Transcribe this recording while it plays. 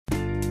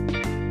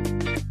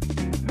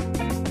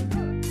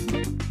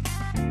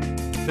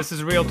This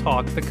is Real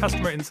Talk, the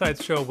Customer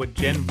Insights Show with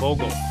Jen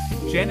Vogel.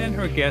 Jen and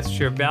her guests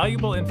share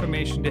valuable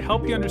information to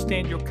help you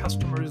understand your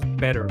customers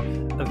better.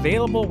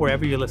 Available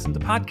wherever you listen to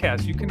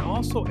podcasts. You can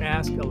also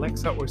ask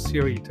Alexa or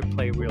Siri to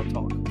play Real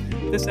Talk.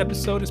 This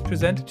episode is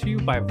presented to you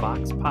by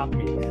Vox Pop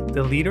Me,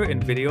 the leader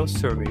in video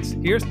surveys.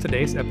 Here's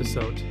today's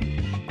episode.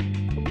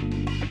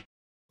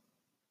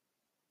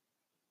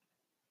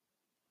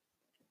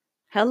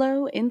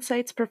 Hello,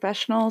 insights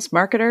professionals,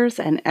 marketers,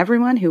 and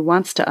everyone who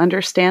wants to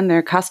understand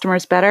their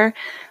customers better.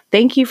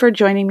 Thank you for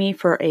joining me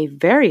for a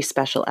very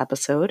special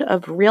episode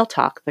of Real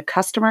Talk, the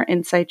Customer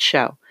Insights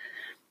Show.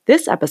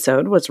 This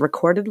episode was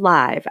recorded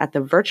live at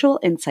the Virtual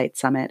Insight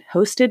Summit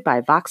hosted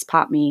by Vox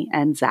Pop Me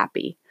and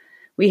Zappy.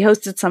 We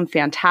hosted some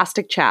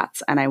fantastic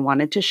chats, and I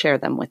wanted to share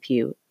them with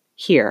you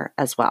here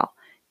as well.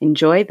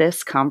 Enjoy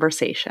this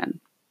conversation.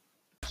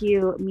 Thank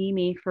you,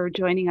 Mimi, for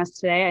joining us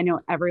today. I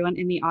know everyone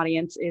in the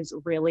audience is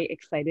really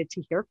excited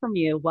to hear from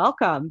you.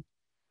 Welcome.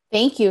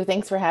 Thank you.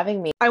 Thanks for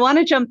having me. I want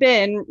to jump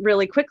in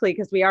really quickly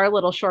because we are a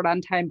little short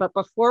on time. But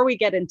before we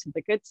get into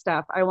the good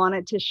stuff, I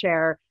wanted to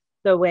share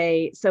the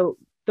way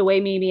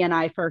Mimi and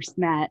I first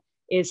met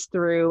is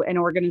through an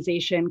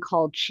organization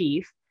called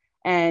Chief.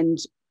 And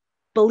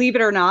believe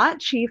it or not,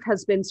 Chief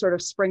has been sort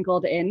of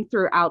sprinkled in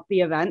throughout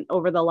the event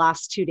over the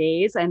last 2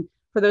 days. And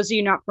for those of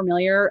you not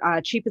familiar,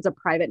 Chief is a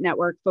private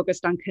network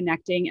focused on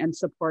connecting and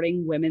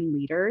supporting women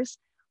leaders.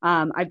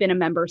 I've been a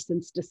member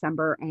since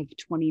December of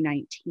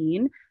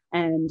 2019,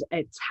 and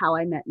it's how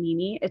I met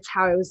Mimi. It's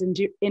how I was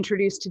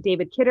introduced to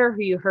David Kidder,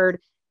 who you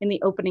heard in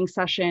the opening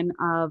session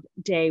of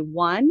day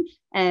one,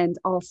 and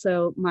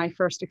also my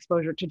first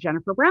exposure to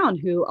Jennifer Brown,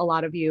 who a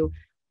lot of you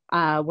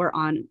were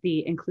on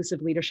the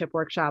Inclusive Leadership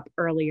Workshop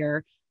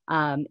earlier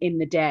in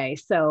the day.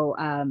 So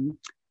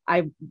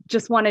I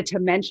just wanted to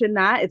mention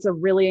that. It's a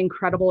really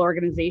incredible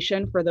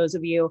organization. For those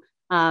of you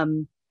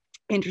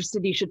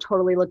interested, you should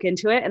totally look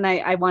into it. And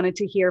I wanted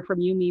to hear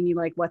from you, Mimi,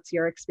 like what's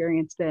your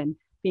experience been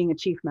being a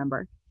Chief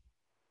member?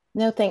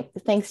 No,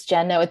 thanks,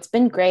 Jen. No, it's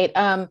been great.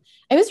 I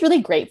was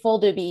really grateful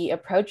to be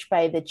approached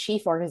by the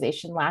Chief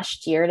organization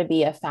last year to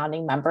be a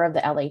founding member of the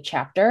LA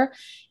chapter.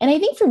 And I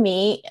think for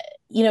me,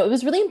 it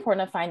was really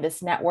important to find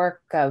this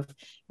network of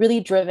really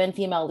driven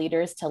female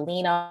leaders to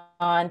lean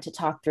on, to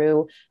talk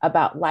through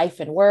about life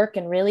and work,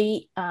 and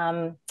really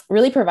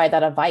provide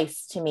that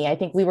advice to me. I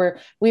think we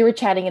were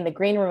chatting in the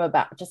green room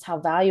about just how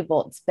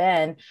valuable it's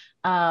been.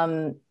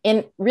 And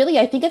really,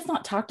 I think it's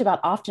not talked about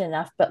often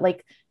enough, but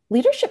like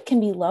leadership can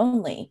be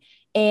lonely.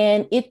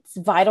 And it's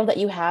vital that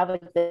you have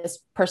this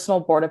personal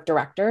board of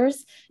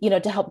directors,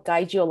 to help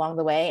guide you along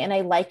the way. And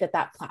I like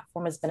that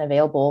platform has been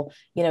available,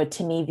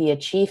 to me via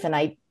Chief. And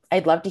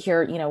I'd love to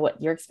hear,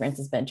 what your experience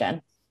has been,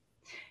 Jen.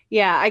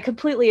 Yeah, I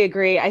completely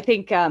agree. I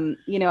think,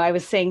 I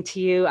was saying to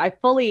you, I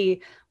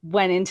fully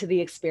went into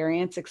the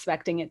experience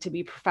expecting it to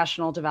be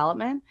professional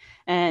development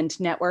and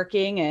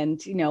networking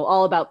and,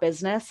 all about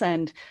business,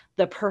 and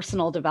the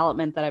personal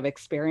development that I've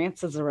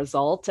experienced as a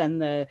result. And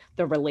the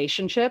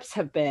relationships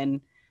have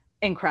been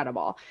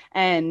incredible.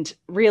 And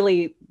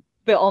really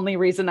the only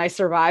reason I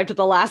survived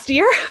the last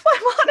year, if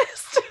I'm honest.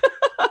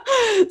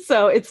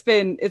 So it's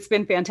been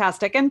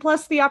fantastic. And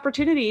plus the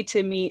opportunity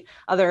to meet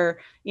other,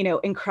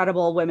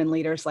 incredible women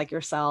leaders like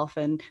yourself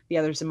and the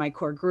others in my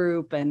core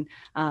group. And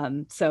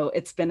so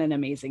it's been an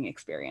amazing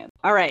experience.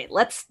 All right,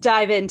 let's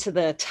dive into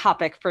the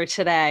topic for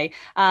today.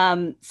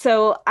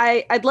 So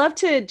I'd love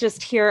to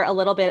just hear a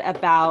little bit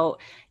about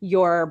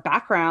your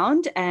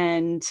background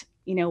and,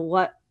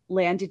 what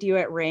landed you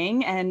at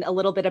Ring, and a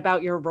little bit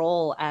about your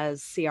role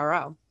as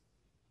CRO.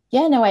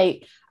 Yeah, no,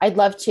 I'd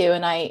love to.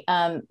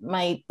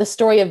 And the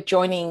story of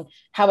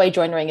how I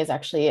joined Ring is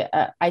actually,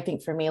 I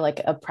think for me,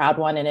 like a proud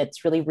one. And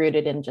it's really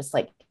rooted in just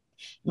like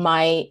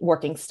my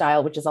working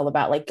style, which is all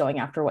about like going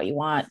after what you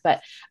want.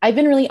 But I've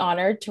been really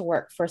honored to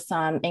work for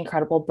some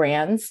incredible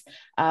brands.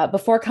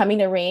 Before coming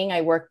to Ring,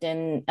 I worked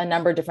in a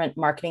number of different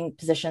marketing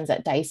positions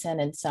at Dyson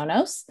and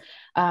Sonos.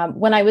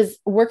 When I was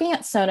working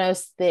at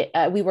Sonos,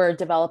 we were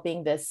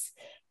developing this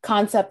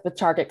concept with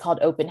Target called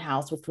Open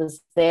House, which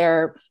was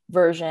their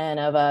version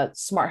of a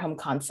smart home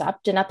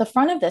concept. And at the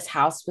front of this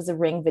house was a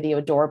Ring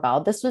video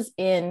doorbell. This was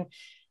in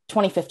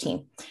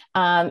 2015.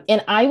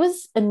 And I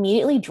was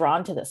immediately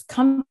drawn to this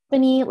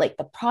company, like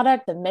the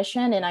product, the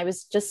mission, and I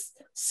was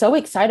just so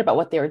excited about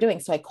what they were doing.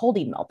 So I cold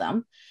emailed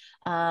them.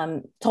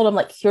 Told them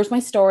like, here's my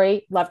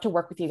story. Love to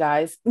work with you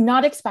guys,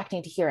 not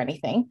expecting to hear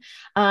anything.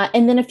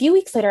 And then a few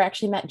weeks later, I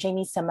actually met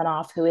Jamie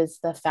Siminoff, who is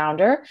the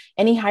founder,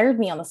 and he hired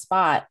me on the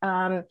spot.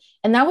 And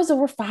that was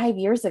over 5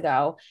 years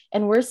ago.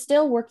 And we're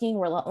still working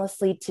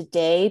relentlessly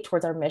today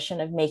towards our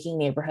mission of making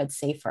neighborhoods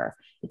safer.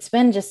 It's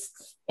been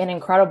just an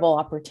incredible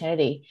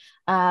opportunity.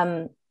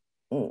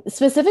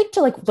 Specific to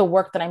like the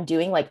work that I'm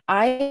doing, like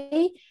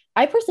I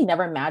personally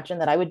never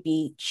imagined that I would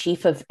be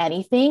chief of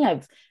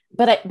anything.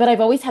 But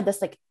I've always had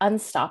this like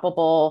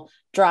unstoppable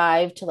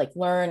drive to like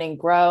learn and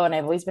grow. And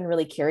I've always been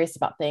really curious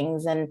about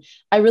things. And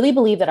I really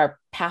believe that our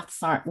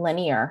paths aren't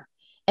linear.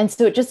 And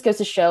so it just goes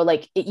to show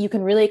like you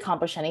can really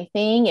accomplish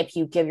anything if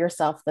you give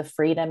yourself the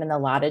freedom and the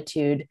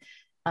latitude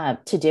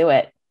to do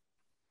it.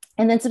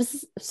 And then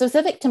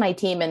specific to my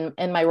team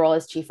and my role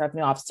as Chief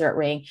Revenue Officer at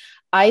Ring,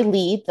 I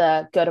lead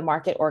the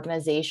go-to-market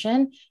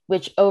organization,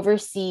 which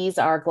oversees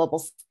our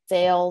global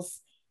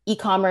sales,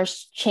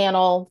 e-commerce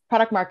channel,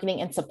 product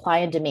marketing, and supply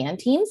and demand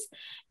teams.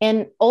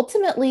 And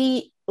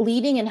ultimately,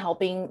 leading and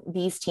helping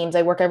these teams,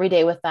 I work every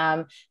day with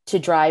them to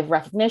drive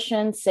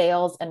recognition,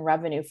 sales, and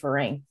revenue for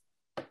Ring.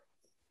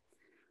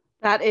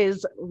 That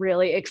is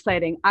really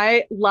exciting.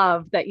 I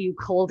love that you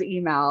cold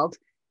emailed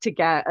to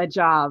get a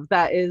job.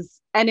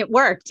 And it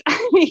worked.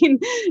 I mean,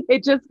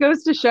 it just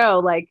goes to show,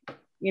 like,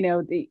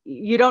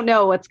 you don't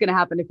know what's going to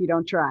happen if you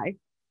don't try.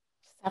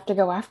 Just have to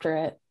go after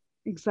it.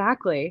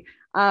 Exactly.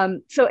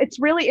 So it's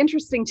really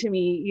interesting to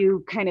me,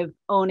 you kind of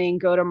owning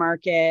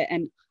go-to-market,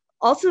 and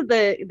also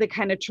the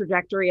kind of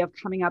trajectory of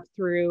coming up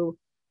through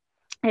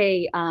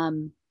a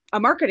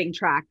marketing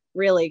track,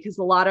 really, because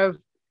a lot of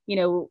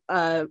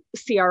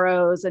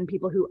CROs and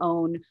people who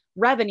own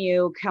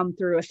revenue come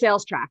through a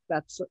sales track.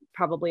 That's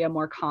probably a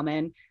more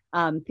common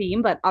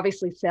theme, but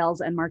obviously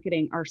sales and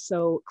marketing are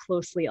so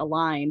closely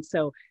aligned.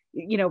 So,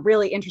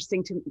 really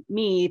interesting to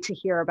me to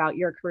hear about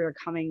your career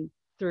coming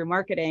through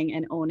marketing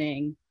and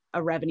owning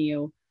a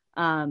revenue,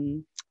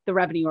 the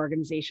revenue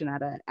organization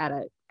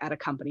at a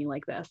company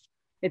like this.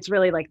 It's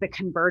really like the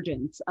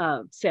convergence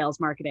of sales,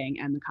 marketing,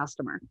 and the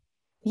customer.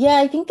 Yeah,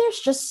 I think there's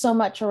just so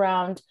much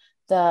around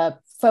the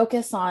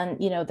focus on,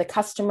 the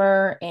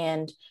customer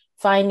and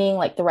finding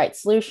like the right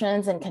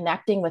solutions and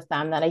connecting with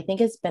them that I think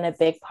has been a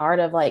big part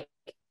of like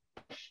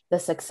the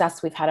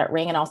success we've had at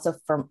Ring. And also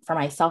for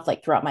myself,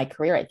 like throughout my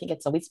career, I think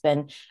it's always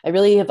been, I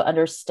really have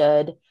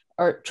understood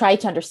or tried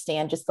to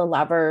understand just the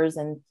levers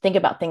and think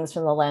about things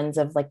from the lens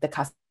of like the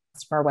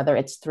customer, whether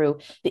it's through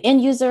the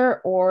end user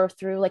or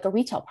through like a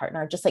retail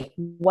partner, just like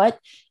what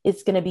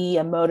is going to be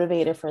a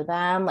motivator for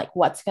them, like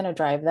what's going to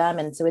drive them.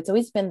 And so it's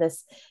always been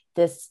this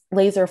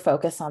laser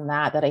focus on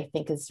that I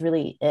think has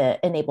really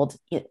enabled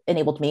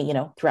me,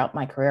 throughout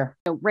my career.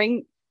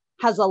 Ring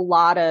has a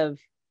lot of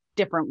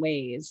different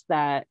ways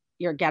that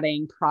you're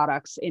getting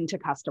products into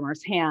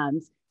customers'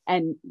 hands.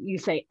 And you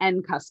say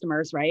end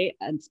customers, right?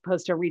 As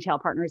opposed to retail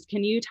partners.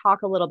 Can you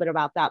talk a little bit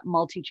about that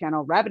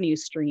multi-channel revenue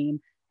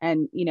stream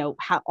and,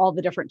 how all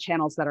the different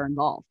channels that are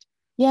involved?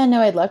 Yeah,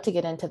 no, I'd love to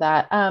get into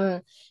that.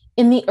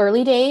 In the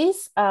early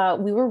days,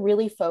 we were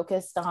really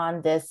focused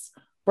on this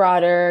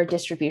broader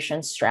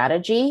distribution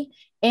strategy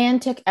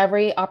and took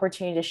every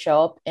opportunity to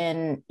show up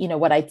in,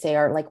 what I'd say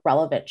are like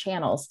relevant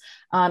channels.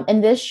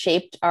 And this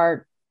shaped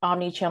our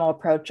omni-channel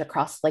approach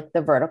across like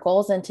the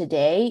verticals. And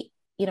today,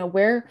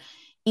 we're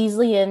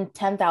easily in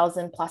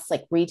 10,000 plus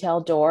like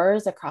retail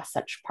doors across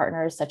such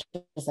partners such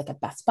as like a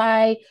Best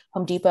Buy,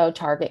 Home Depot,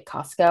 Target,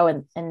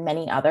 Costco, and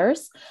many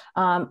others.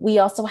 We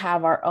also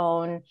have our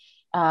own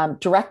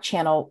direct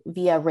channel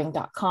via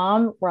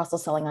ring.com. We're also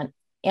selling on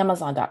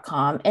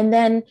amazon.com. And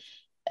then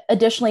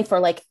additionally, for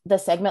like the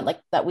segment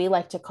like that we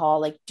like to call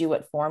like do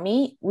it for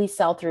me, we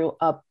sell through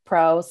a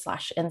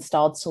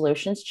pro/installed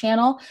solutions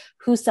channel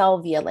who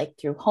sell via like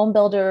through home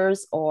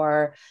builders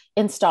or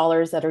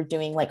installers that are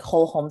doing like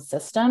whole home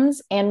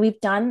systems. And we've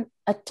done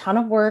a ton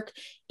of work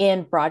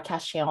in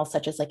broadcast channels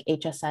such as like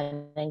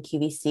HSN and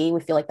QVC.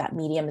 We feel like that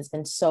medium has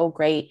been so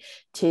great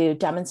to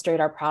demonstrate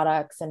our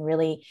products and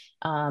really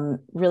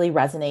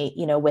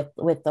resonate,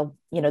 with the,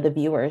 the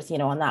viewers,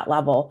 on that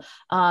level.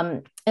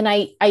 And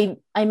I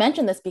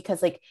mentioned this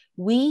because like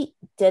we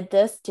did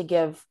this to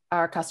give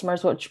our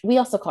customers, which we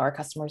also call our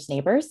customers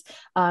neighbors,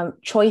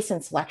 choice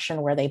and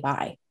selection where they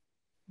buy.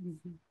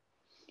 Mm-hmm.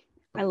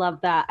 I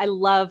love that. I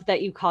love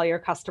that you call your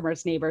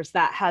customers neighbors.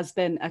 That has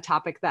been a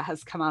topic that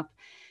has come up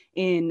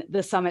in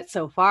the summit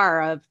so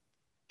far, of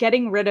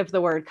getting rid of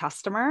the word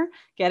customer,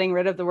 getting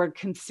rid of the word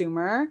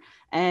consumer,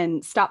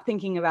 and stop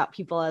thinking about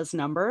people as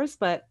numbers,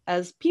 but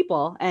as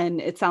people. And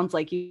it sounds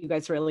like you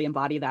guys really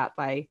embody that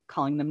by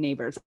calling them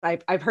neighbors.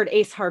 I've heard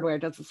Ace Hardware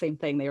does the same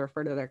thing. They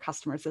refer to their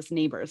customers as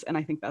neighbors. And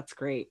I think that's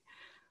great.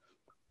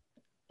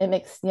 It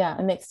makes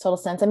total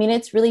sense. I mean,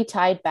 it's really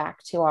tied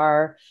back to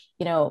our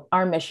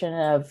mission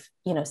of,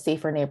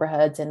 safer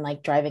neighborhoods and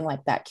like driving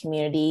like that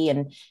community.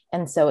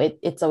 And so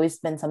it's always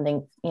been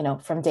something,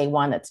 from day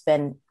one that's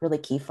been really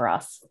key for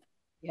us.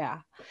 Yeah.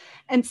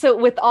 And so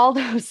with all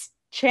those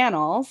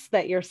channels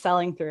that you're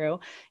selling through,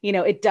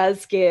 it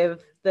does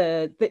give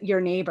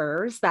your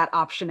neighbors that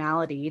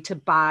optionality to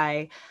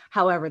buy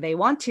however they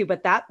want to,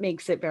 but that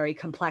makes it very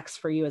complex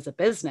for you as a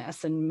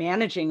business and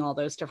managing all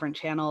those different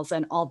channels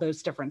and all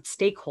those different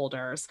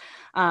stakeholders.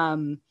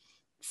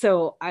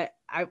 So I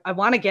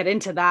want to get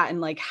into that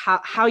and like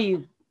how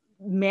you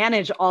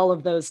manage all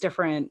of those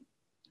different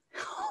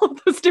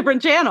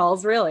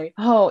channels, really.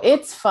 Oh,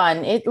 it's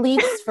fun. It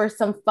leads for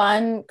some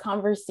fun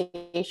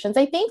conversations.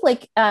 I think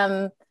like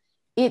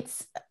it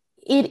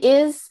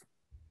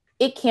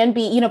can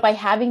be, by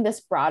having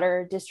this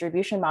broader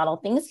distribution model,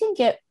 things can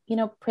get,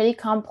 pretty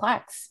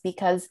complex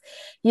because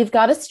you've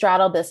got to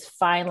straddle this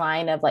fine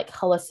line of like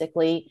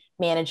holistically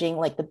managing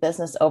like the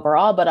business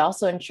overall, but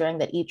also ensuring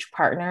that each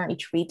partner,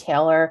 each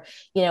retailer,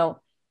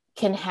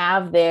 can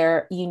have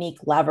their unique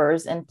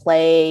levers and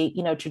play,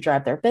 to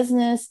drive their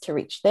business, to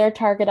reach their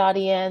target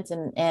audience.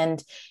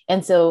 And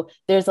so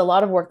there's a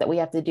lot of work that we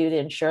have to do to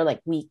ensure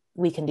like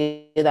we can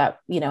do that,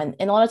 and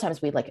a lot of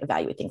times we like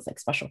evaluate things like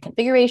special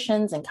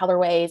configurations and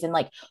colorways and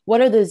like,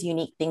 what are those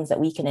unique things that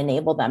we can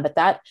enable them? But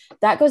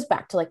that goes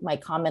back to like my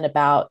comment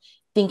about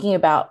thinking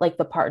about like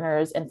the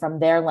partners and from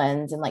their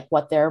lens and like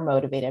what they're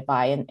motivated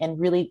by, and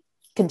really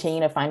continue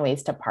to find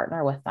ways to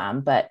partner with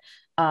them. But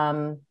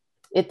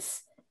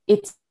it's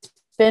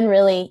been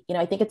really,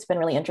 I think it's been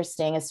really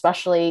interesting,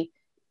 especially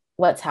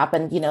what's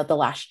happened, the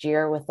last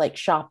year with like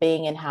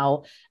shopping and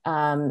how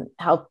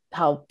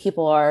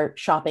people are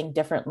shopping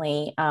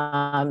differently,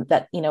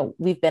 that,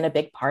 we've been a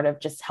big part of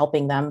just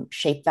helping them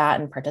shape that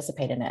and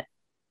participate in it.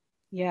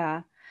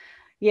 Yeah.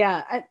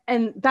 Yeah.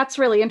 And that's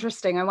really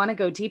interesting. I want to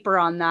go deeper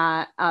on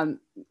that,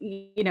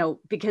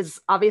 because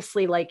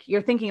obviously like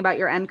you're thinking about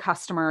your end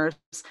customers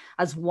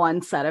as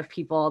one set of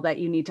people that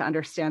you need to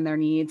understand their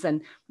needs,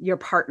 and your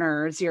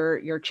partners,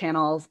 your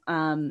channels,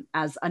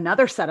 as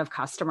another set of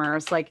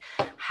customers. Like,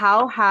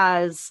 how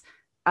has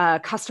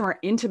customer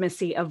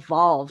intimacy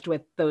evolved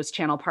with those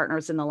channel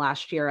partners in the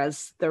last year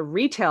as the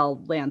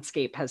retail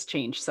landscape has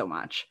changed so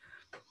much?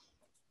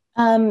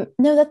 No,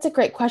 that's a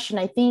great question.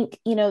 I think,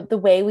 the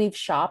way we've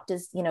shopped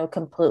is,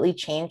 completely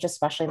changed,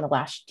 especially in the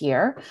last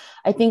year.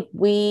 I think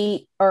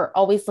we are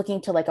always looking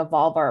to like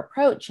evolve our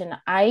approach. And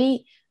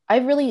I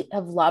really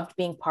have loved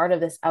being part of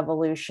this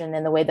evolution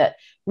in the way that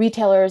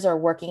retailers are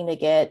working to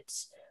get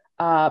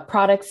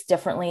products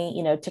differently,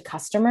 to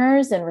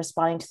customers and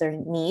responding to their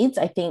needs.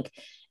 I think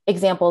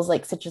examples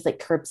like such as like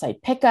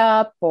curbside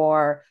pickup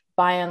or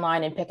buy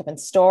online and pick up in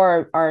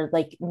store are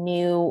like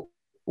new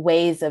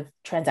ways of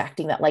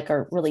transacting that like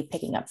are really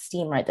picking up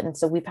steam, right? And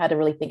so we've had to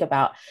really think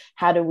about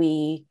how do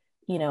we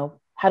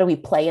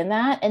play in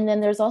that? And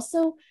then there's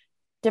also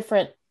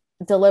different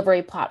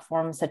delivery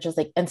platforms such as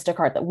like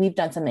Instacart that we've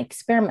done some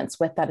experiments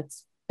with that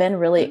it's been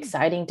really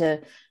exciting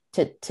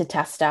to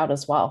test out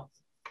as well.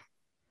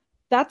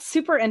 That's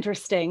super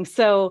interesting.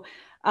 So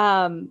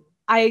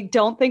I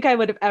don't think I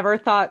would have ever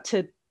thought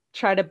to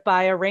try to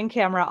buy a Ring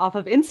camera off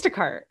of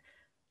Instacart.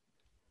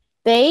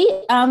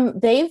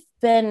 They've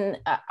been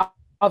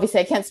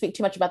obviously I can't speak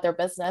too much about their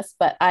business,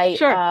 but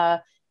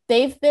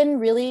they've been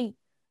really,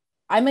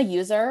 I'm a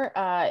user,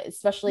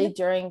 especially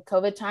during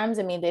COVID times.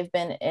 I mean, they've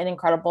been an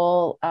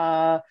incredible,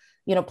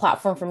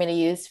 platform for me to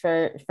use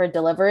for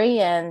delivery.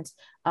 And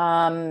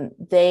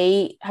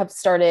they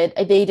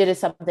did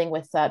something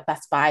with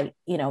Best Buy,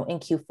 in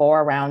Q4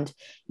 around,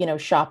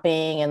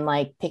 shopping and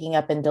like picking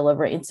up and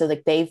delivery. And so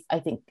like they've, I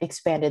think,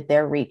 expanded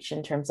their reach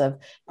in terms of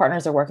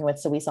partners they're working with.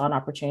 So we saw an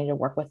opportunity to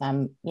work with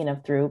them,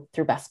 through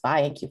Best Buy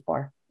in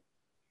Q4.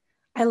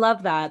 I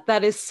love that.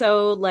 That is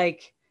so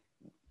like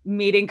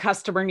meeting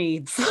customer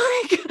needs,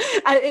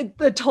 like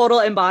the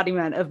total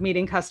embodiment of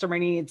meeting customer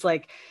needs.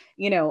 Like,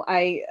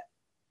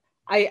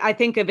 I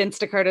think of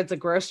Instacart as a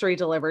grocery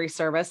delivery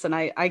service, and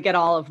I get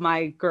all of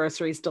my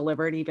groceries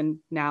delivered. Even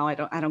now, I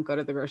don't go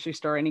to the grocery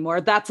store anymore.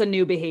 That's a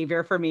new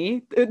behavior for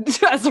me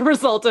as a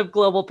result of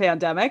global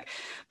pandemic.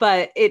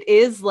 But it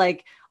is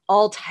like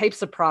all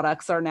types of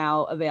products are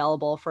now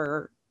available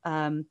for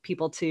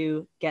people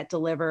to get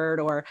delivered.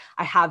 Or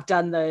I have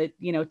done the,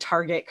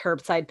 Target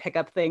curbside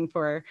pickup thing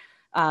for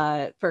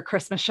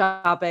Christmas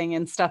shopping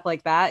and stuff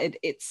like that.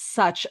 It's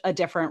such a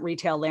different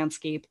retail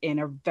landscape in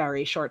a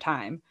very short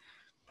time.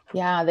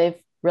 Yeah, they've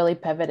really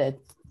pivoted.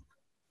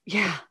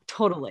 Yeah,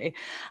 totally.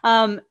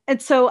 And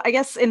so I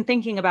guess in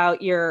thinking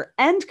about your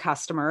end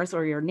customers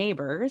or your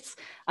neighbors,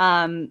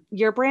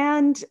 your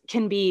brand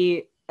can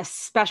be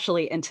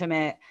especially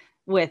intimate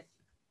with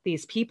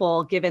these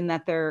people, given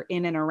that they're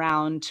in and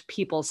around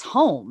people's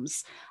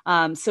homes.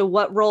 So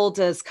what role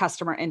does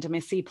customer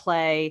intimacy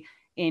play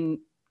in,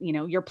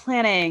 your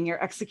planning,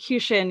 your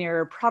execution,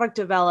 your product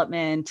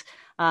development,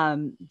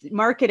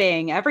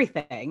 marketing,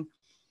 everything?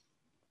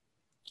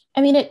 I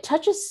mean, it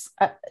touches,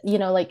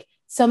 like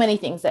so many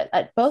things that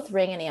at both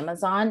Ring and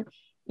Amazon,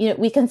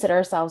 we consider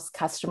ourselves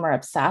customer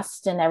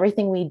obsessed, and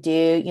everything we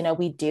do,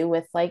 we do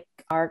with like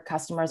our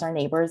customers, our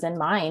neighbors in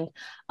mind,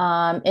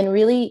 and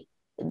really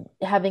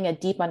having a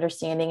deep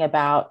understanding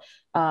about,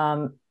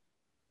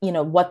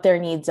 what their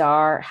needs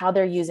are, how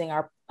they're using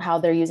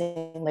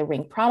the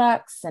Ring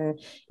products. And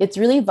it's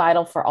really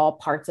vital for all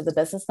parts of the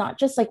business, not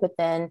just like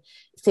within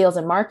sales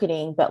and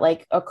marketing, but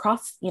like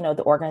across,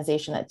 the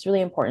organization. That's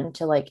really important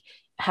to like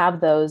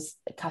have those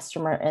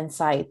customer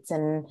insights.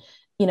 And,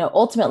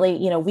 ultimately,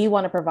 we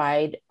want to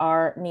provide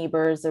our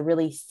neighbors a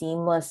really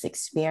seamless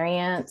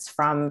experience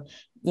from,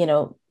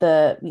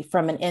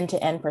 from an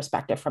end-to-end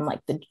perspective, from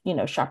like the,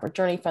 shopper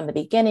journey from the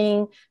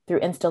beginning through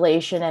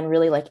installation and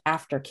really like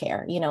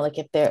aftercare, like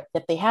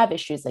if they have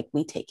issues, like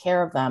we take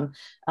care of them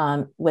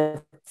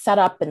with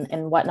setup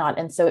and whatnot.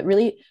 And so it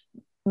really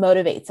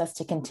motivates us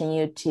to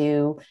continue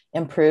to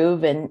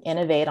improve and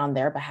innovate on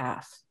their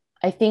behalf.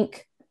 I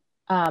think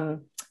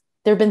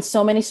there have been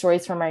so many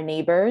stories from our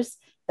neighbors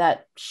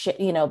that,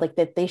 like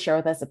that they share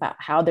with us about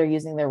how they're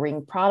using their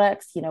Ring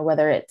products,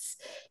 whether it's,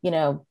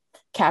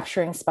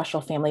 capturing special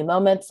family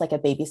moments like a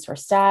baby's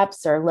first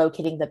steps or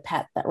locating the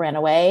pet that ran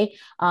away,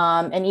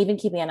 and even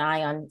keeping an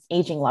eye on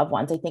aging loved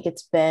ones. I think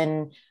it's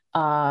been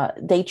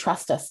they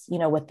trust us,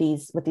 with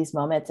these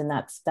moments, and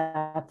that's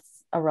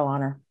a real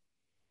honor.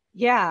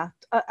 Yeah,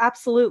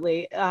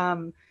 absolutely.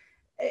 And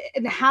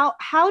how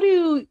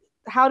do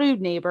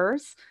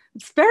neighbors?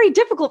 It's very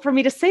difficult for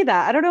me to say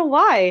that. I don't know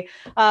why.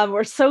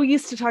 We're so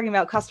used to talking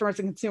about customers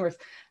and consumers.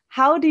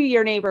 How do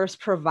your neighbors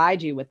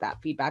provide you with that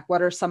feedback?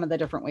 What are some of the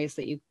different ways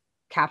that you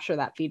capture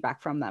that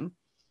feedback from them?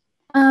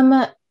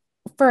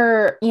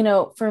 For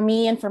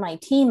me and for my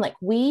team, like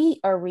we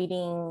are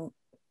reading,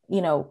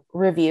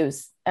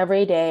 reviews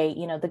every day,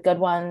 the good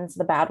ones,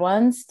 the bad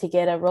ones, to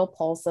get a real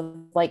pulse of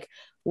like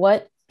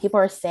what people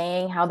are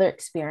saying, how they're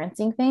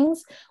experiencing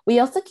things. We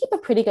also keep a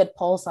pretty good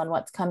pulse on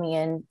what's coming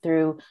in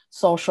through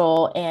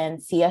social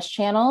and CS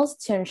channels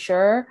to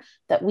ensure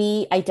that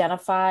we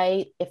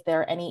identify if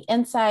there are any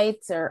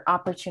insights or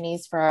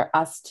opportunities for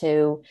us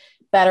to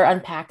better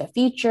unpack a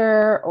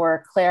feature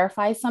or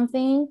clarify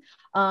something.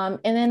 And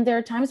then there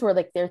are times where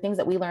like there are things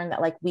that we learned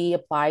that like we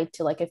applied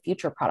to like a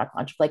future product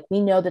launch. Like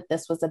we know that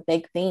this was a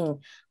big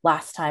thing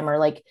last time, or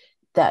like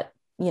that,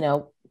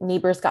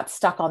 neighbors got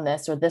stuck on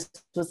this, or this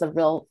was a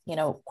real,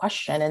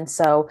 question. And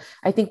so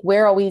I think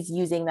we're always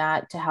using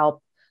that to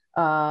help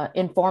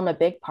inform a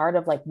big part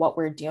of like what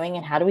we're doing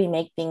and how do we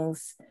make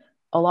things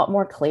a lot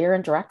more clear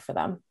and direct for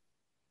them.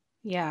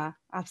 Yeah,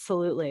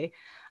 absolutely.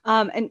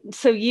 And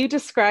so you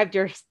described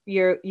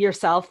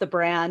yourself, the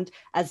brand,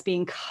 as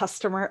being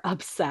customer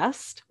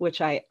obsessed,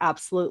 which I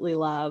absolutely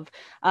love.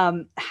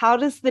 How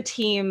does the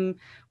team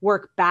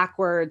work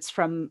backwards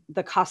from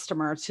the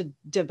customer to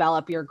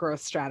develop your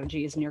growth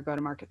strategies and your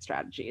go-to-market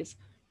strategies?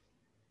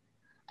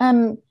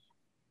 I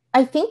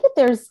think that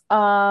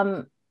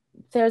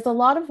there's a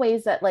lot of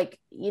ways that like,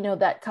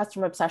 that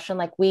customer obsession,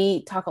 like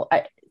we talk,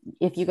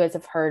 if you guys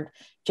have heard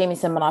Jamie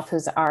Siminoff,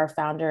 who's our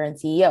founder and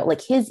CEO, like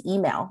his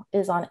email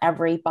is on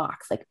every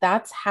box. Like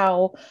that's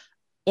how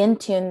in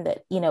tune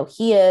that,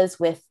 he is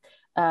with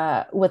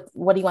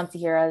what he wants to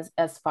hear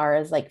as far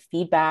as like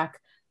feedback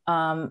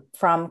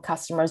from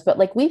customers. But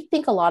like, we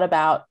think a lot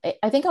about,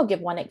 I think I'll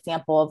give one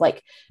example of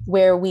like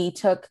where we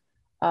took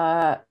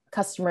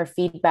customer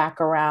feedback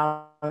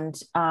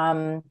around,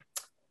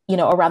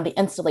 around the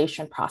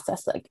installation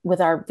process. Like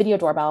with our video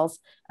doorbells,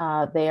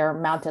 they are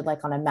mounted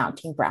like on a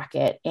mounting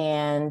bracket.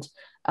 And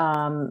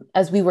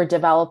as we were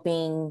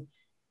developing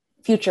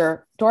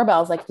future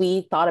doorbells, like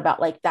we thought about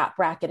like that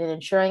bracket and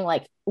ensuring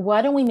like,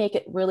 why don't we make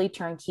it really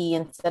turnkey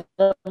instead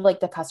of like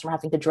the customer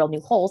having to drill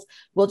new holes?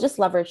 We'll just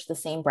leverage the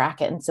same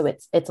bracket. And so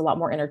it's a lot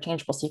more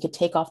interchangeable. So you could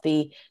take off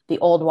the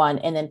old one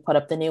and then put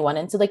up the new one.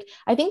 And so like,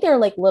 I think there are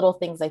like little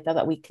things like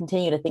that we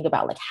continue to think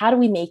about, like, how do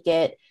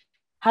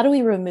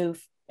we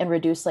remove and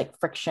reduce like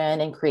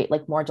friction and create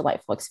like more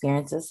delightful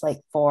experiences like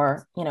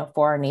for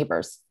our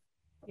neighbors.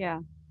 Yeah.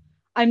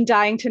 I'm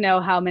dying to know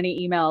how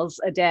many emails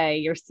a day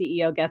your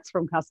CEO gets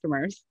from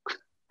customers.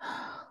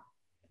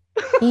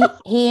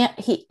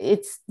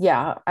 It's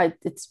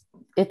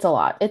a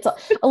lot. It's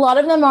a lot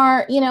of them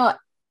are,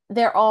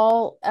 they're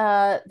all,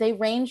 they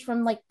range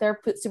from like, they're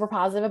super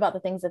positive about the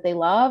things that they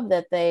love,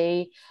 that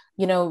they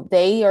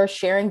are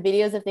sharing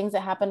videos of things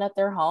that happen at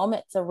their home.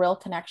 It's a real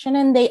connection.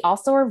 And they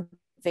also are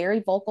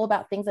very vocal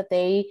about things that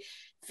they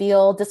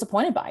feel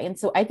disappointed by. And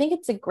so I think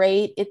it's a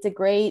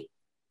great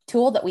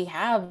tool that we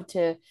have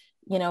to,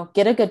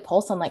 get a good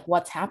pulse on like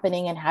what's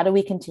happening and how do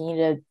we continue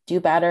to do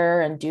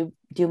better and do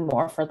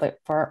more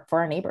for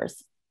our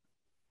neighbors.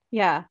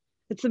 Yeah,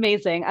 it's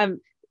amazing.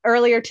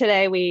 Earlier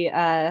today, we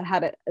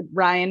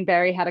Ryan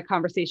Barry had a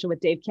conversation with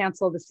Dave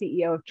Cancel, the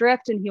CEO of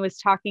Drift, and he was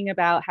talking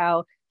about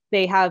how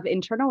they have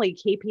internally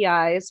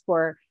KPIs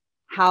for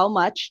how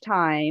much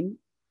time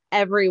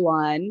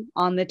everyone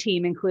on the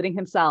team, including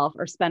himself,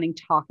 are spending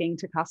talking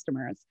to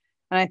customers.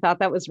 And I thought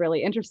that was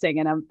really interesting.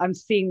 And I'm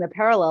seeing the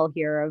parallel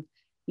here of,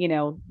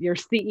 your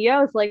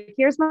CEO is like,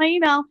 here's my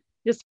email,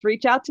 just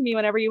reach out to me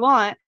whenever you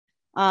want.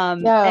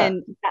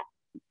 And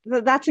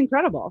that's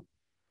incredible.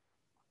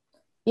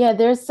 Yeah,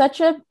 there is such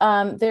a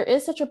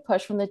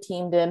push from the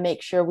team to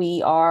make sure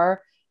we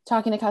are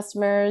talking to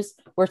customers.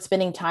 We're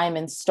spending time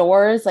in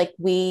stores. Like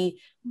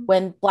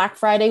when Black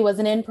Friday was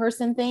an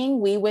in-person thing,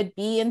 we would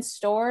be in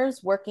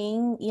stores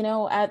working,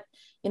 at,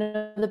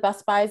 the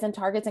Best Buys and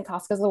Targets and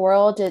Costco's of the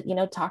world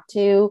to, talk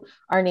to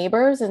our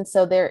neighbors. And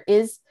so there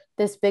is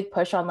this big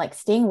push on like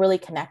staying really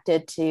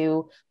connected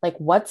to like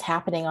what's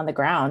happening on the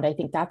ground. I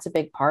think that's a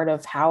big part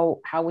of how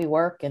we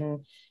work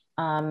and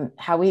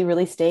how we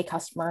really stay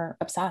customer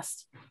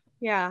obsessed.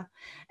 Yeah.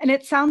 And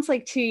it sounds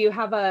like too, you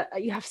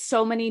have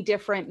so many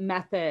different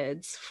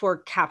methods for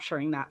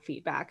capturing that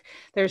feedback.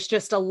 There's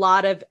just a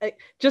lot of,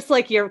 just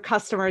like your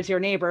customers, your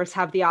neighbors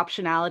have the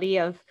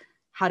optionality of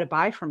how to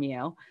buy from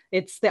you.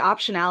 It's the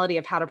optionality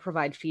of how to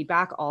provide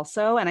feedback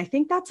also. And I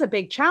think that's a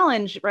big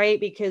challenge, right?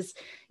 Because,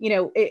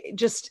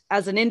 just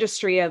as an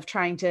industry of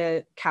trying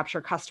to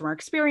capture customer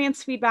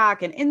experience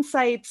feedback and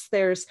insights,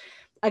 there's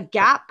a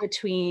gap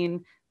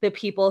between the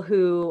people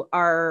who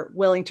are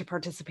willing to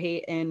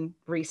participate in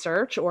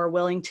research or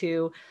willing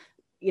to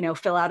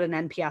fill out an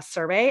NPS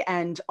survey,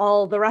 and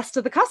all the rest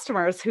of the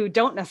customers who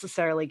don't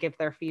necessarily give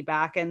their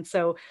feedback. And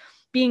so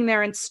being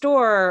there in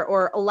store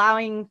or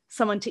allowing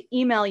someone to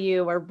email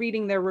you or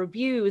reading their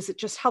reviews, it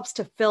just helps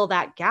to fill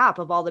that gap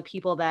of all the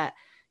people that,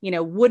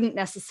 wouldn't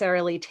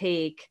necessarily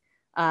take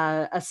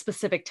a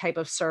specific type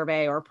of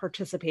survey or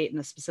participate in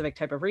a specific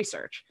type of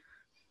research.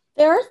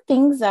 There are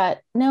things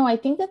that, no, I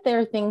think that there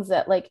are things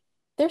that like,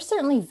 there's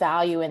certainly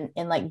value in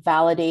like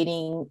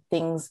validating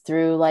things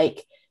through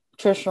like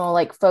traditional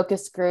like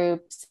focus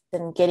groups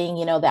and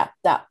getting,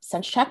 that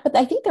sense check. But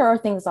I think there are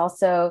things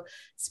also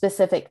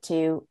specific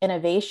to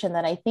innovation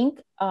that I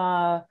think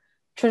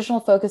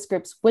traditional focus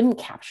groups wouldn't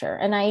capture.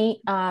 And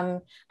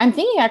I'm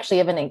thinking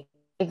actually of an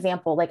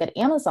example like at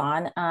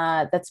Amazon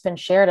that's been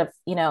shared of,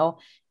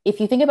 if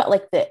you think about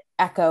like the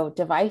Echo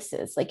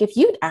devices, like if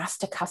you'd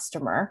asked a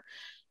customer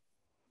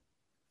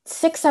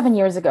 6-7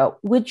 years ago,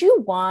 would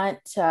you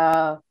want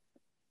a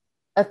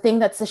thing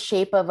that's the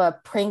shape of a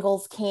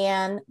Pringles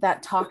can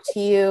that talked to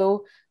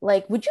you?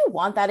 Like, would you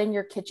want that in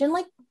your kitchen?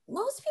 Like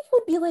most people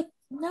would be like,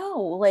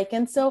 no, like,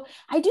 and so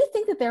I do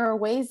think that there are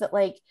ways that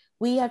like,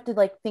 we have to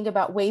like think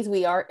about ways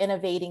we are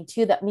innovating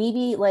too, that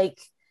maybe like,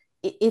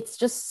 it's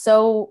just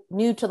so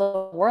new to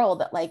the world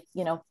that like,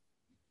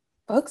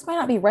 folks might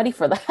not be ready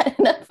for that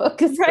in a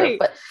focus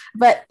group,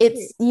 but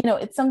it's,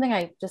 it's something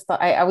I just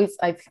thought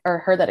I've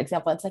heard that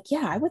example. It's like,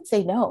 yeah, I would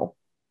say no.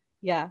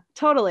 Yeah,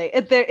 totally.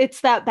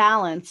 It's that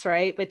balance,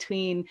 right,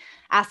 between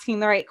asking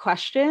the right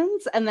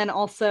questions and then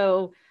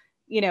also,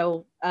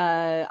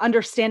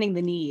 understanding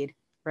the need,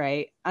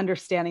 right?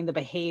 Understanding the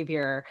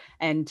behavior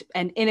and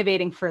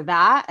innovating for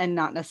that, and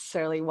not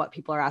necessarily what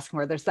people are asking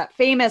for. There's that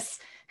famous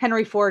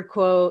Henry Ford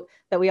quote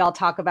that we all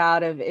talk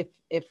about of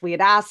if we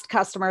had asked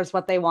customers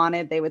what they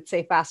wanted, they would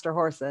say faster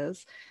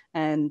horses.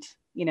 And,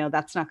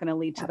 that's not going to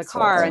lead to the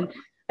car. And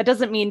it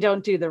doesn't mean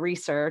don't do the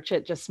research.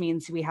 It just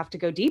means we have to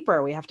go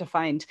deeper. We have to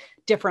find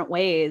different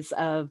ways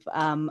of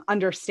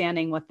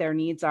understanding what their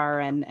needs are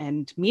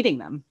and meeting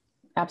them.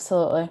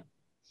 Absolutely.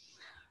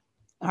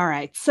 All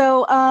right.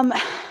 So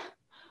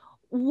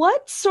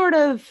what sort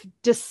of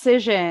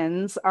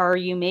decisions are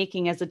you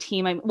making as a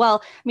team?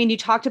 You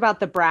talked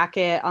about the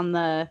bracket on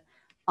the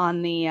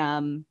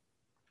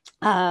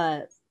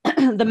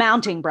the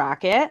mounting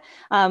bracket.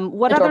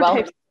 What other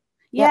types?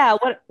 Yeah.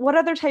 What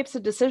other types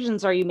of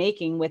decisions are you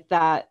making with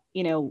that,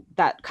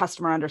 that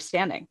customer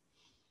understanding?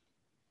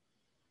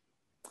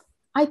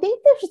 I think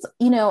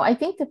I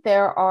think that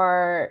there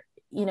are,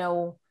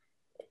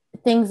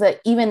 things that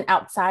even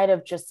outside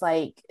of just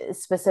like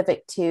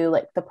specific to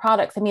like the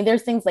products. I mean,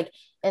 there's things like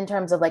in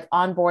terms of like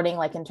onboarding,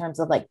 like in terms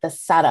of like the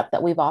setup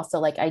that we've also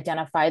like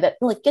identified that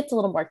like gets a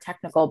little more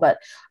technical, but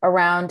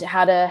around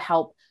how to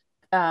help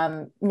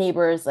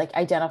neighbors like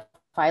identify,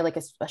 like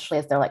especially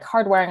as they're like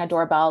hardwiring a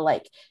doorbell,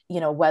 like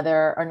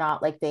whether or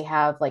not like they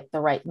have like the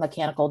right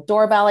mechanical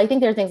doorbell. I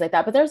think there are things like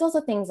that, but there's also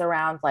things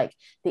around like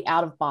the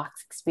out of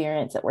box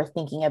experience that we're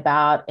thinking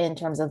about in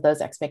terms of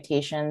those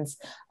expectations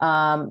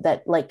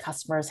that like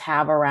customers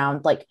have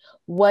around like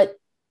what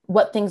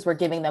things we're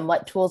giving them,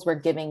 what tools we're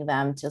giving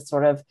them to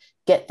sort of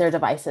get their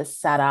devices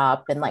set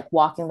up, and like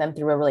walking them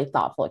through a really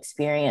thoughtful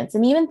experience.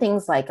 And even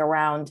things like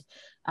around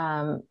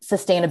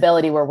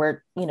sustainability, where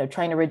we're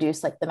trying to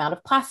reduce like the amount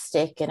of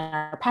plastic in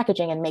our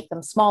packaging and make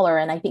them smaller.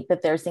 And I think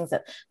that there's things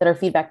that are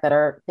feedback that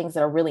are things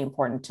that are really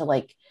important to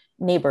like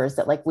neighbors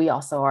that like we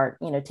also are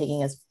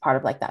taking as part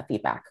of like that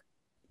feedback.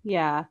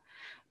 Yeah.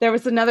 There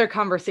was another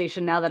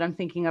conversation now that I'm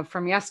thinking of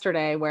from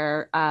yesterday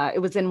where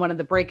it was in one of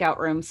the breakout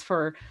rooms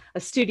for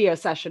a studio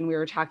session. We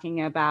were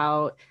talking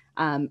about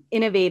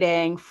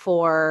innovating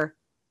for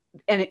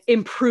and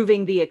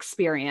improving the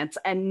experience,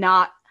 and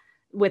not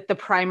with the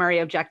primary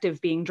objective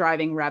being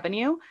driving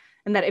revenue.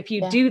 And that if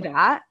you do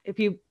that, if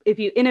you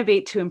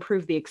innovate to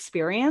improve the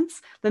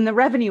experience, then the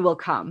revenue will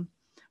come,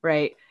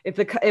 right? If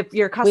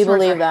your customers, we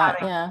believe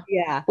that,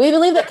 we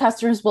believe that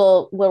customers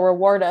will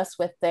reward us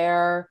with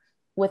their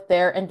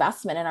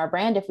investment in our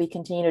brand if we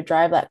continue to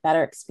drive that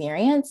better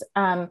experience.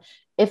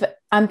 If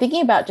I'm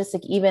thinking about just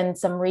like even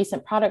some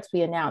recent products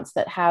we announced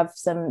that have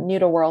some new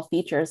to world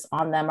features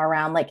on them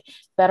around like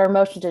better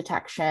motion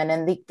detection.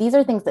 And these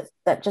are things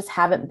that just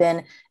haven't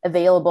been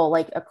available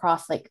like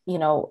across like,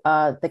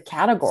 the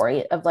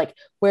category of like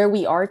where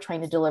we are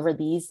trying to deliver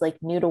these like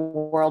new to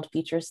world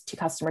features to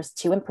customers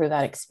to improve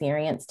that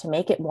experience, to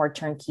make it more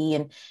turnkey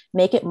and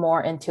make it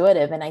more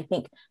intuitive. And I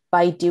think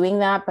by doing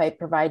that, by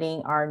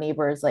providing our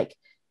neighbors like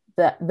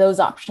those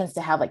options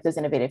to have like those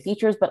innovative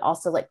features, but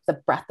also like the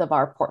breadth of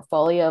our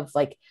portfolio of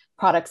like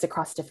products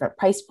across different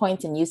price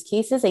points and use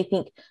cases, I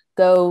think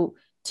go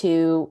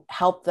to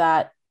help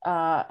that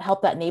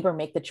neighbor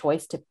make the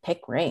choice to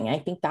pick Ring. And I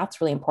think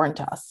that's really important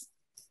to us.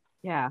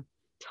 Yeah,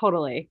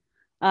 totally.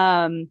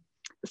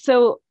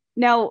 So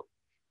now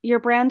your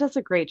brand does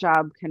a great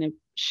job kind of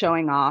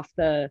showing off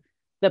the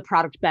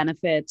product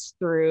benefits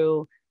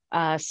through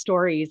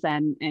stories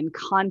and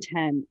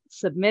content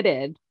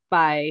submitted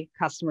by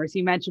customers.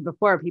 You mentioned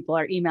before, people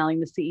are emailing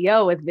the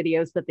CEO with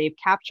videos that they've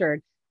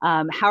captured.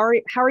 How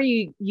are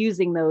you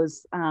using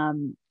those,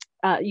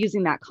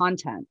 using that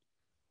content?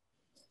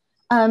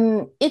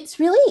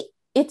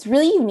 It's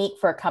really unique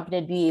for a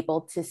company to be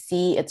able to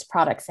see its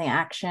products in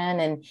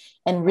action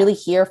and really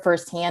hear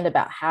firsthand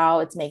about how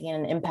it's making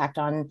an impact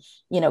on,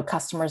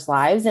 customers'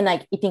 lives. And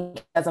I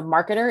think as a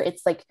marketer,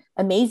 it's like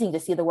amazing to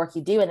see the work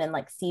you do and then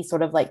like see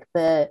sort of like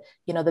the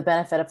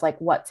benefit of like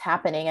what's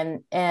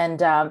happening. And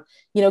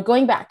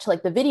going back to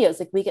like the videos,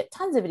 like we get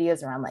tons of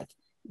videos around like,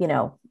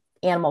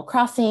 animal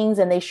crossings,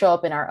 and they show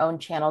up in our own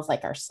channels,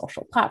 like our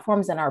social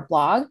platforms and our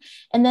blog.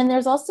 And then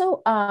there's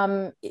also,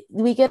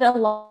 we get a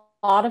lot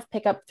of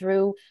pickup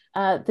through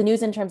the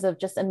news in terms of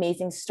just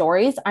amazing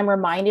stories. I'm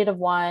reminded of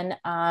one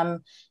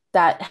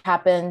that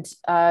happened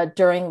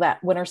during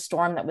that winter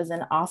storm that was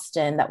in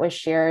Austin that was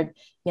shared,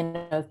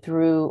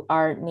 through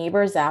our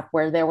Neighbors app,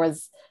 where there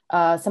was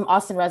some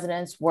Austin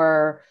residents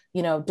were,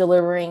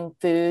 delivering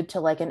food to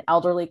like an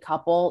elderly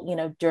couple,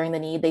 during the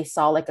need. They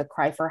saw like a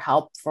cry for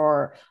help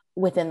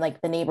within like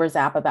the Neighbors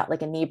app about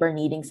like a neighbor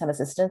needing some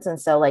assistance. And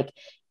so like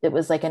it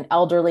was like an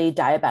elderly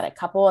diabetic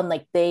couple, and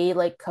like they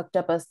like cooked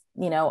up a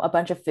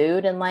bunch of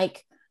food and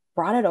like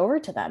brought it over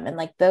to them. And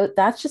like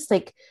that's just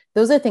like,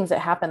 those are things that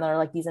happen that are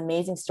like these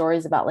amazing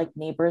stories about like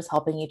neighbors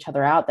helping each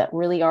other out that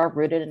really are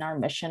rooted in our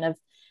mission of,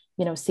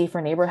 safer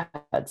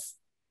neighborhoods.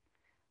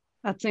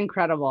 That's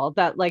incredible.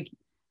 That like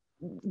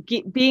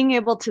being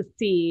able to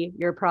see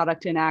your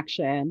product in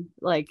action,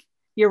 like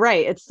you're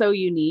right, it's so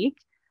unique.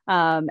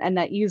 And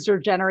that user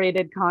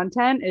generated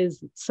content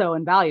is so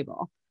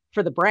invaluable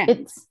for the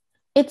brand.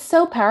 It's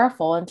so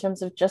powerful in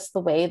terms of just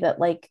the way that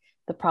like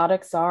the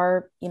products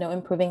are,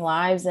 improving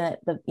lives and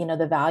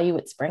the value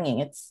it's bringing.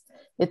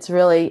 It's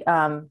really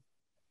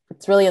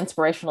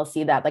inspirational to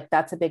see that. Like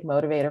that's a big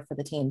motivator for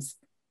the teams.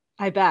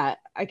 I bet.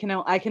 I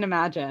can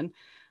imagine.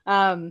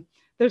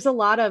 There's a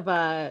lot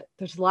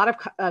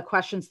of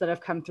questions that have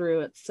come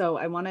through, so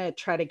I want to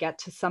try to get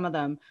to some of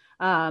them.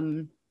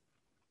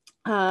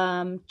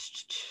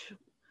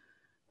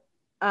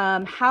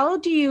 How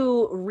do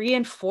you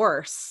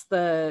reinforce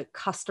the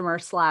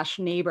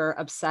customer/neighbor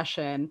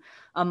obsession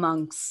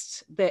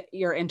amongst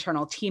your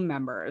internal team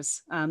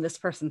members? This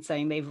person's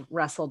saying they've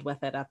wrestled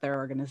with it at their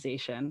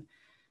organization.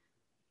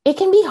 It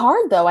can be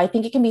hard though. I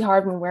think it can be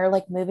hard when we're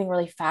like moving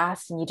really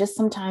fast and you just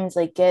sometimes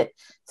like get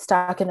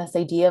stuck in this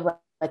idea of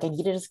like I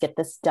need to just get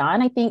this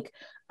done. I think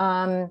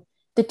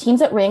the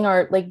teams at Ring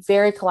are like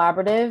very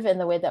collaborative in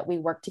the way that we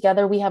work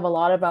together. We have a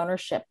lot of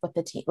ownership with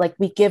the team. Like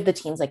we give the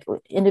teams, like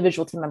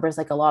individual team members,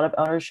 like a lot of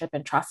ownership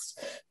and trust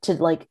to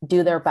like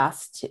do their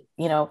best,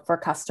 for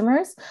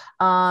customers.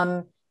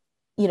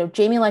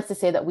 Jamie likes to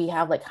say that we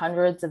have like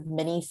hundreds of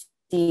mini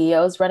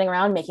CEOs running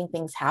around making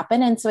things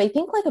happen. And so I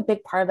think like a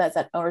big part of that is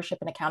that ownership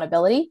and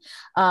accountability.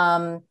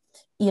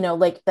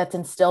 Like that's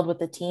instilled with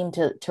the team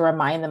to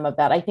remind them of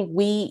that. I think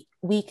we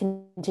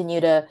continue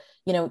to,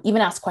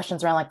 even ask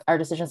questions around like our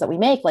decisions that we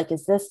make. Like,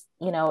 is this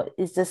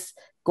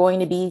going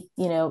to be,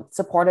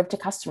 supportive to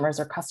customers,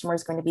 or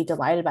customers going to be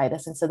delighted by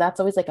this? And so that's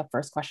always like a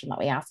first question that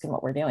we ask in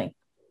what we're doing.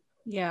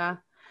 Yeah.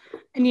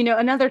 And,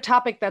 another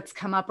topic that's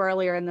come up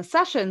earlier in the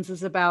sessions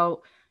is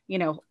about,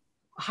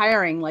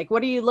 hiring. Like,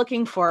 what are you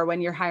looking for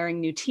when you're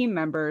hiring new team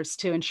members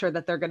to ensure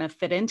that they're going to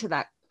fit into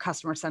that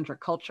customer-centric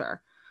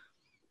culture?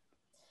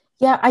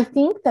 Yeah, I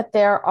think that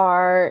there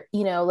are,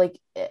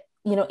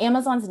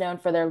 Amazon's known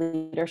for their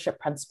leadership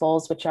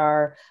principles, which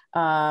are,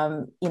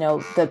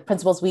 the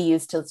principles we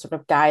use to sort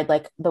of guide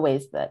like the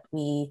ways that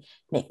we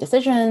make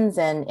decisions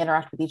and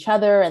interact with each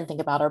other and think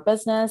about our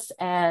business.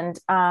 And,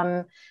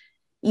 as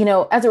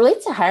it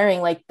relates to hiring,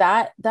 like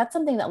that's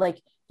something that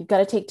like, you've got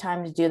to take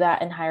time to do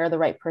that and hire the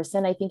right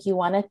person. I think you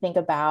want to think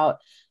about,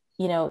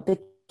 the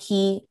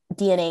key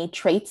DNA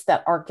traits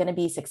that are going to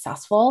be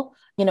successful,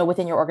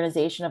 within your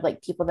organization, of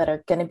like people that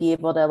are going to be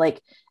able to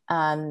like,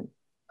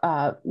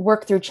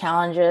 work through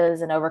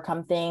challenges and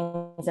overcome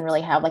things and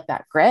really have like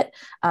that grit.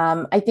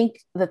 I think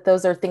that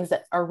those are things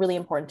that are really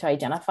important to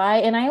identify.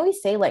 And I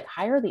always say like,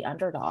 hire the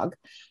underdog,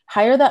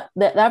 hire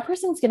that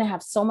person's going to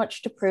have so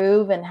much to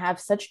prove and have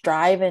such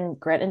drive and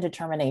grit and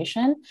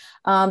determination.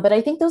 But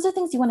I think those are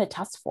things you want to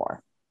test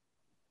for.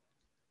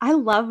 I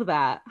love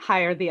that.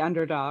 Hire the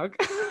underdog.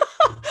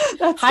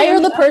 Hire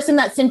the person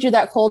that sent you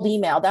that cold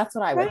email. That's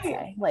what I would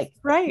say. Like,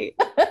 right.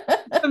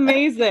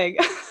 Amazing.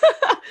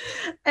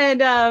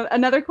 And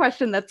another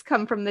question that's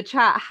come from the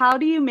chat: how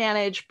do you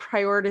manage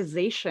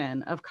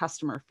prioritization of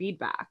customer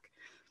feedback?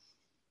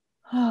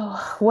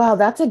 Oh, wow.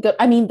 That's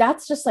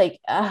just like,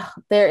 I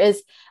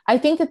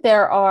think that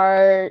there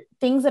are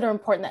things that are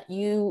important that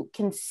you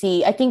can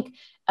see. I think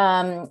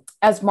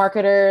as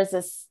marketers,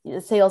 as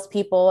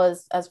salespeople,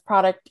 as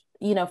product,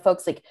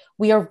 folks, like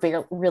we are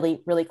very,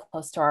 really, really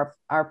close to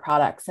our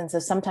products. And so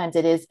sometimes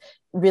it is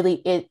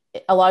really,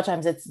 a lot of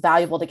times it's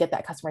valuable to get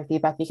that customer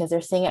feedback because they're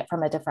seeing it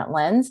from a different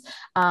lens.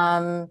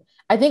 I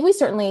think we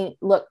certainly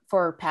look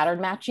for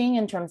pattern matching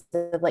in terms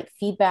of like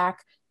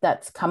feedback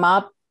that's come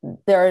up.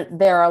 There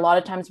are a lot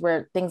of times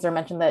where things are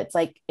mentioned that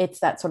it's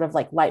that sort of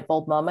like light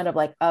bulb moment of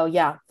like, oh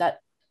yeah, that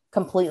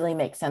completely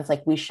makes sense.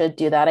 Like we should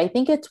do that. I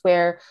think it's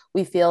where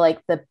we feel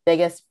like the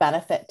biggest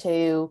benefit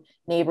to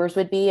neighbors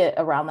would be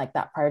around like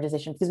that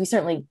prioritization, because we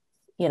certainly,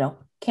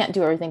 can't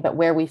do everything, but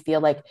where we feel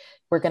like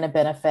we're going to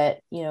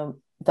benefit,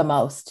 the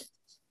most.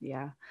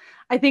 Yeah.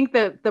 I think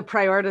the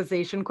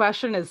prioritization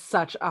question is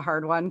such a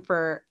hard one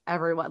for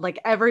everyone. Like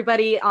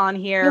everybody on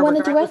here,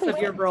 regardless of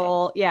your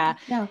role. Yeah.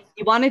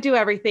 You want to do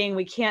everything.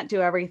 We can't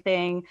do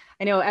everything.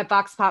 I know at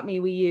Vox Pop Me,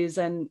 we use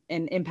an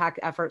impact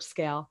effort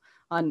scale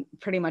on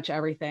pretty much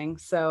everything.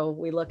 So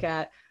we look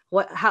at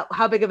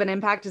how big of an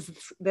impact is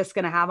this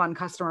going to have on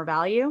customer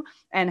value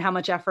and how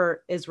much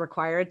effort is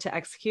required to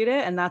execute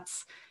it. And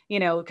that's,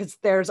 because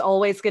there's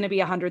always going to be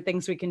 100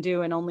 things we can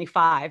do and only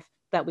 5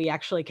 that we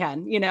actually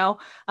can,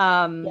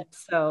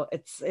 So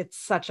it's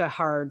such a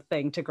hard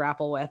thing to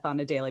grapple with on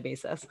a daily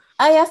basis.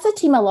 I asked the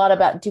team a lot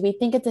about, do we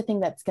think it's a thing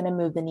that's going to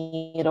move the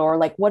needle, or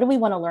like, what do we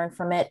want to learn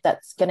from it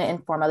that's going to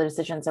inform other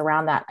decisions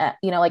around that?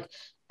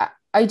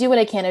 I do what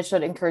I can to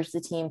sort of encourage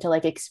the team to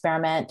like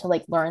experiment, to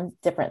like learn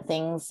different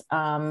things,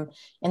 and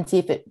see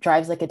if it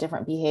drives like a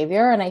different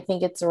behavior. And I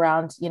think it's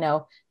around,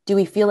 do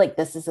we feel like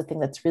this is the thing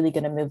that's really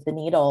going to move the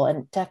needle,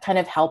 and to kind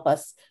of help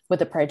us with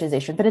the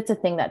prioritization. But it's a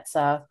thing that's,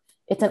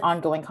 it's an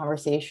ongoing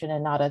conversation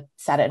and not a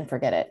set it and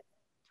forget it.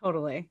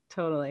 Totally.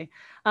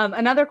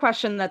 Another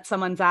question that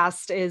someone's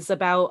asked is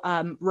about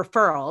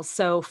referrals.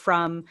 So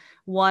from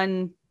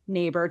one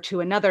neighbor to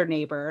another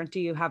neighbor, do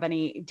you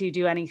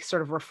do any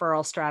sort of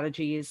referral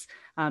strategies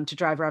to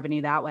drive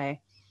revenue that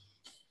way?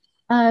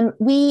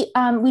 We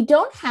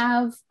don't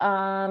have,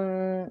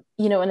 an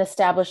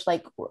established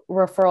like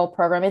referral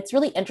program. It's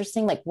really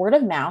interesting, like word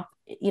of mouth,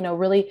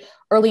 really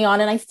early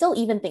on. And I still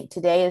even think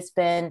today has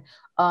been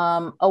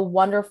a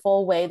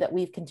wonderful way that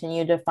we've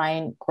continued to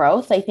find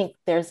growth. I think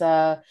there's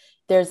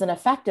an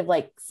effect of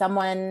like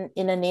someone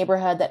in a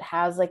neighborhood that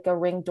has like a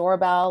Ring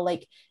doorbell,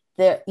 like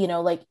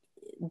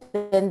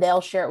then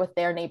they'll share it with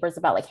their neighbors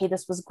about like, hey,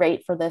 this was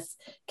great for this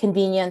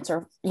convenience,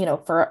 or,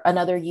 for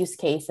another use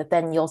case, that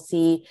then you'll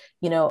see,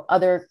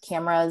 other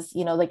cameras,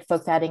 like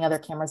folks adding other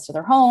cameras to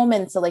their home.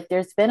 And so like,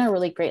 there's been a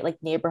really great like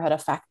neighborhood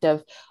effect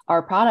of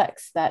our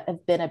products that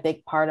have been a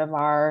big part of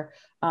our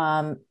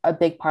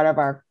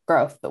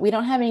growth. But we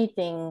don't have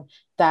anything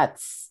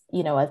that's,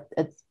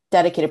 a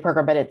dedicated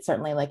program, but it's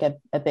certainly like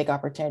a big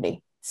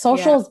opportunity.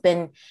 Social has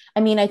been,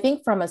 I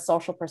think from a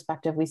social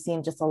perspective, we've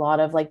seen just a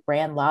lot of like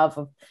brand love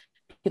of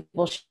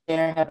people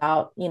sharing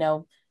about,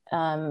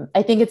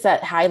 I think it's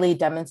that highly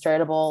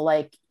demonstrable,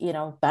 like,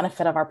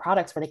 benefit of our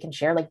products, where they can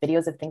share like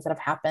videos of things that have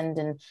happened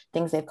and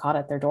things they've caught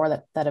at their door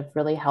that have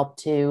really helped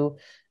to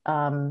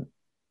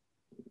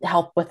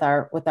help with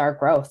our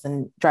growth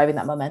and driving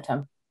that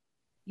momentum.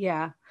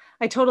 Yeah,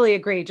 I totally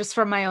agree. Just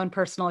from my own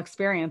personal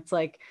experience,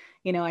 like,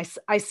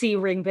 I see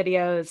Ring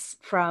videos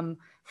from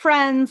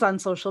friends on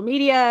social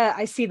media.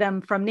 I see them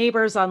from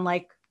neighbors on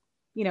like,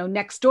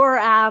 Nextdoor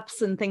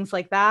apps and things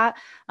like that.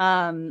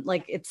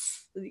 Like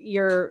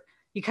you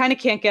kind of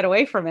can't get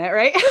away from it,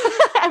 right?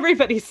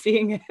 Everybody's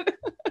seeing it.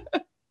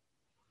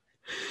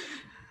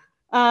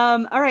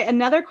 All right.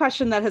 Another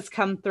question that has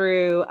come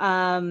through.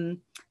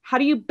 How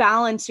do you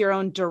balance your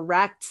own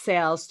direct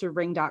sales through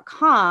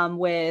ring.com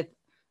with,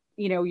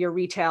 your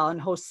retail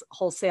and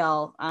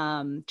wholesale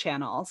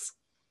channels?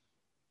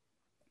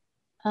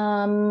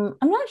 I'm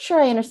not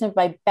sure I understand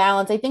by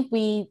balance. I think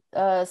we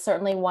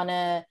certainly want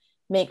to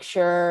make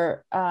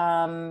sure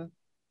like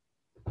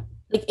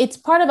it's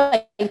part of,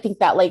 I think,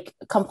 that like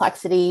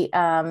complexity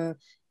as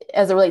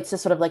it relates to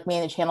sort of like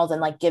managed channels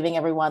and like giving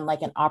everyone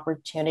like an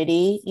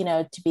opportunity,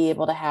 to be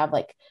able to have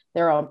like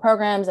their own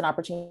programs and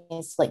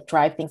opportunities to like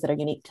drive things that are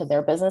unique to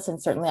their business.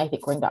 And certainly I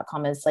think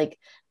ring.com is like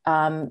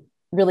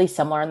really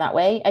similar in that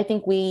way. I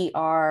think we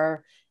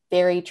are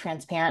very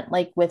transparent,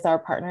 like with our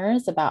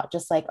partners, about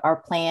just like our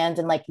plans,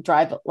 and like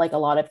drive like a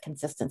lot of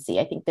consistency.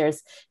 I think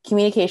there's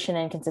communication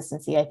and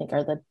consistency, I think,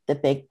 are the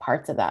big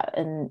parts of that.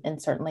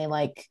 And certainly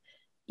like,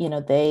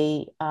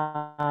 they,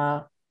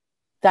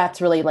 that's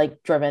really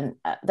like driven,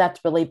 that's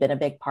really been a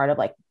big part of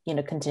like,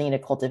 continuing to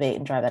cultivate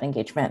and drive that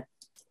engagement.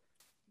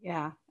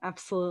 Yeah,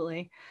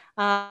 absolutely.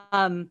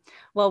 Well,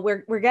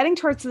 we're getting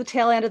towards the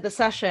tail end of the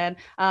session.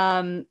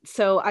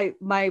 So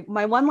my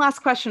one last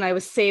question I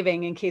was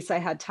saving in case I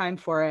had time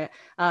for it.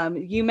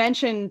 You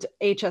mentioned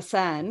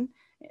HSN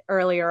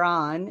earlier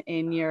on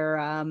in your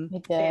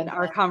in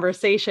our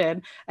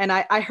conversation, and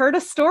I heard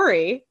a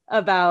story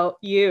about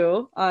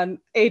you on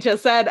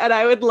HSN, and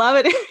I would love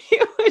it if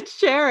you would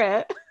share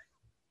it.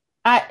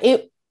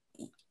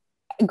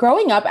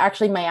 Growing up,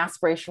 actually, my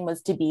aspiration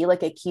was to be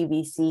like a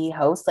QVC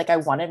host. Like I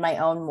wanted my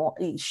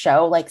own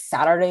show, like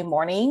Saturday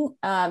morning.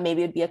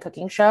 Maybe it'd be a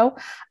cooking show.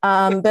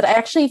 But I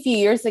actually, a few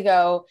years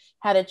ago,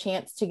 had a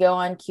chance to go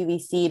on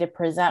QVC to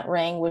present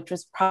Ring, which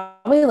was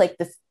probably like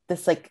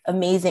this like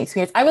amazing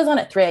experience. I was on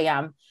at 3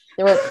 a.m.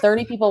 There were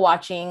 30 people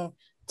watching.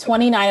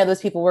 29 of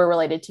those people were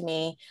related to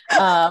me.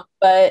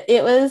 But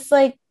it was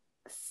like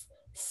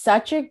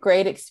such a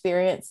great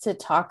experience to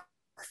talk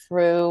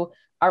through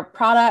our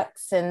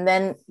products. And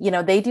then,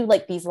 they do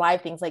like these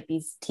live things, like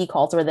these tea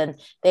calls, where then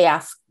they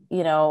ask,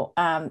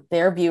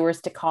 their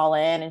viewers to call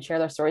in and share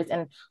their stories.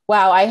 And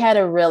wow, I had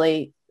a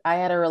really I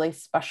had a really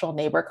special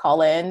neighbor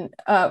call in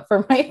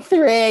for my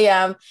 3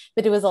 a.m.,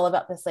 but it was all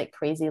about this like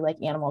crazy, like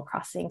Animal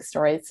Crossing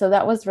story. So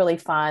that was really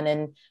fun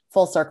and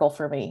full circle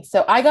for me.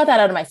 So I got that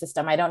out of my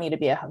system. I don't need to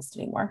be a host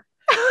anymore.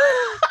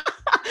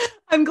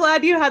 I'm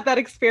glad you had that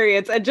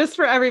experience. And just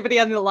for everybody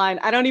on the line,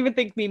 I don't even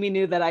think Mimi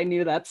knew that I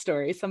knew that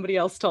story. Somebody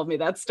else told me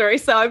that story.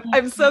 So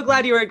I'm so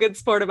glad you were a good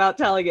sport about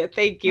telling it.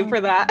 Thank you for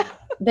that.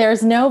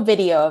 There's no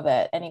video of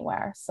it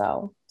anywhere.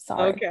 So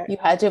sorry. Okay. You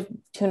had to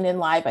tune in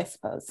live, I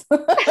suppose.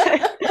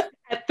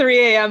 At 3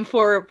 a.m.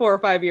 four or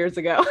 5 years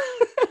ago.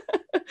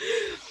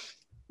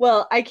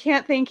 Well, I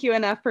can't thank you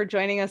enough for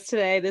joining us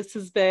today. This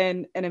has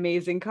been an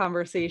amazing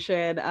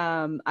conversation.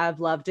 I've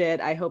loved it.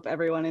 I hope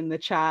everyone in the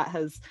chat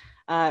has,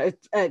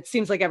 it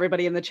seems like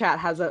everybody in the chat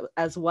has it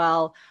as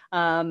well.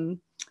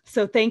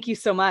 So thank you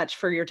so much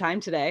for your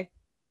time today.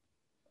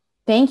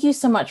 Thank you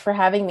so much for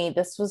having me.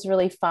 This was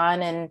really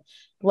fun and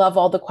love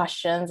all the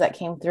questions that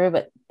came through,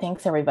 but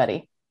thanks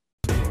everybody.